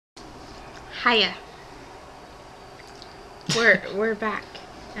Hiya. We're back,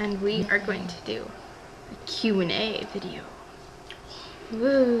 and we are going to do a Q&A video.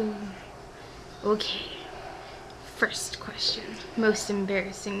 Woo. Okay. First question. Most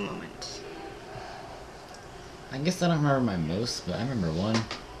embarrassing moment. I guess I don't remember my most, but I remember one.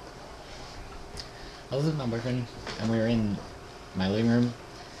 I was with my boyfriend, and we were in my living room.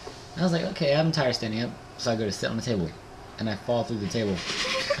 I was like, okay, I'm tired of standing up, so I go to sit on the table, and I fall through the table.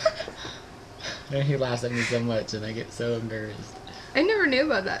 And he laughs at me so much, and I get so embarrassed. I never knew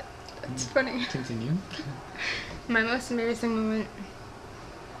about that. That's funny. Continue. My most embarrassing moment.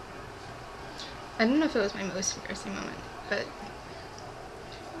 I don't know if it was my most embarrassing moment, but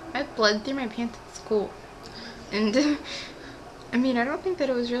I had blood through my pants at school. And I mean, I don't think that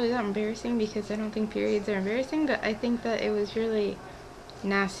it was really that embarrassing because I don't think periods are embarrassing, but I think that it was really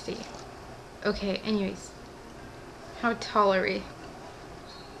nasty. Okay, anyways. How tall are we?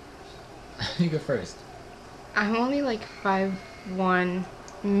 You go first. I'm only like 5'1",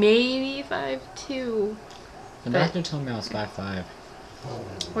 maybe 5'2". The doctor told me I was 5'5".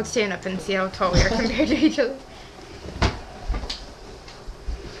 Let's stand up and see how tall we are compared to each other.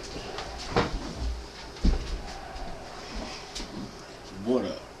 What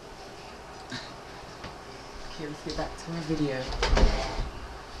up? Okay, let's get back to our video.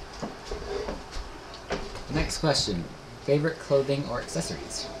 Next question. Favorite clothing or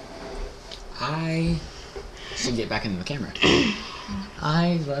accessories? I should get back into the camera.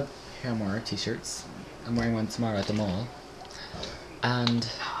 I love Paramore t-shirts. I'm wearing one tomorrow at the mall. And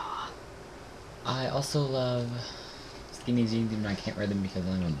I also love skinny jeans, even though I can't wear them because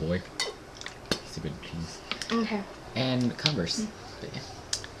I'm a boy. Stupid jeans. Okay. And Converse. But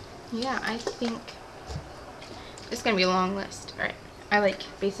yeah, I think it's gonna be a long list. Alright. I like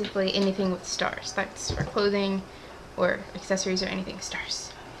basically anything with stars. That's for clothing or accessories or anything.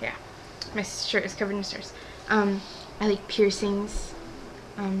 Stars. Yeah. My shirt is covered in stars. I like piercings.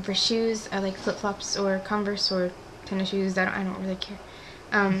 For shoes, I like flip-flops or Converse or tennis shoes. I don't really care.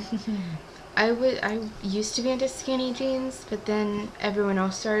 I used to be into skinny jeans, but then everyone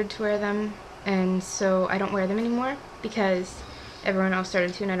else started to wear them, and so I don't wear them anymore because everyone else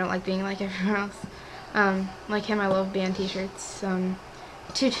started to, and I don't like being like everyone else. Like him, I love band t-shirts.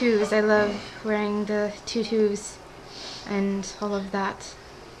 Tutus, I love wearing the tutus and all of that.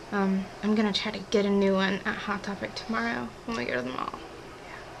 I'm gonna try to get a new one at Hot Topic tomorrow when we go to the mall.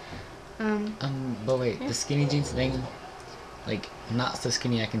 but wait, yeah. The skinny jeans thing, like, not so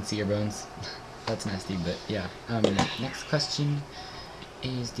skinny I can see your bones. That's nasty, but yeah. Next question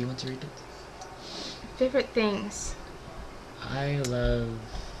is, do you want to read it? Favorite things? I love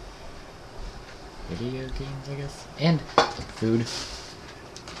video games, I guess, and food.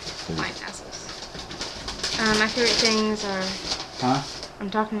 My assholes. My favorite things are... Huh? I'm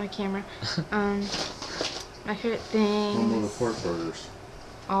talking to my camera. My favorite things pork burgers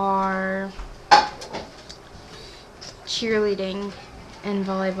are cheerleading and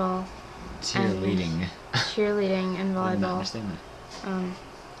volleyball. Cheerleading. Cheerleading and I did not volleyball. understand that.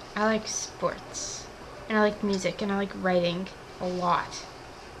 I like sports, and I like music, and I like writing a lot,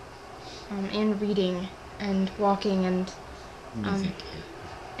 and reading, and walking, and Music.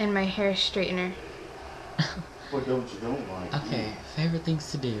 and my hair straightener. What don't like? Okay, favorite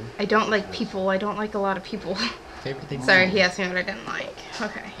things to do. I don't like people. I don't like a lot of people. Favorite things Sorry, to do. he asked me what I didn't like.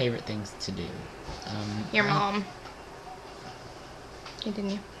 Okay. Favorite things to do. Your mom.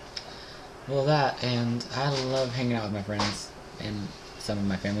 Continue. Well, that, and I love hanging out with my friends and some of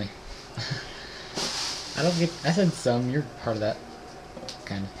my family. I said some, you're part of that.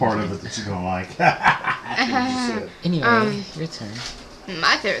 Kind of. Part of it that you don't like. Anyway, your turn.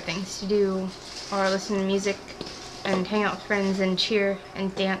 My favorite things to do are listen to music and hang out with friends and cheer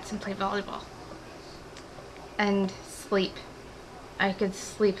and dance and play volleyball. And sleep. I could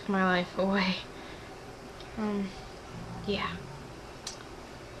sleep my life away. Yeah.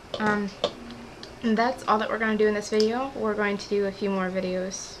 And that's all that we're going to do in this video. We're going to do a few more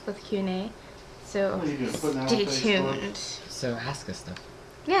videos with Q&A. So stay tuned. So ask us stuff.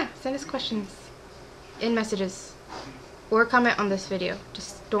 Yeah, send us questions in messages. Or comment on this video.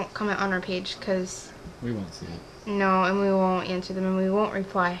 Just don't comment on our page, because... We won't see it. No, and we won't answer them, and we won't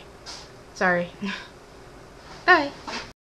reply. Sorry. Bye.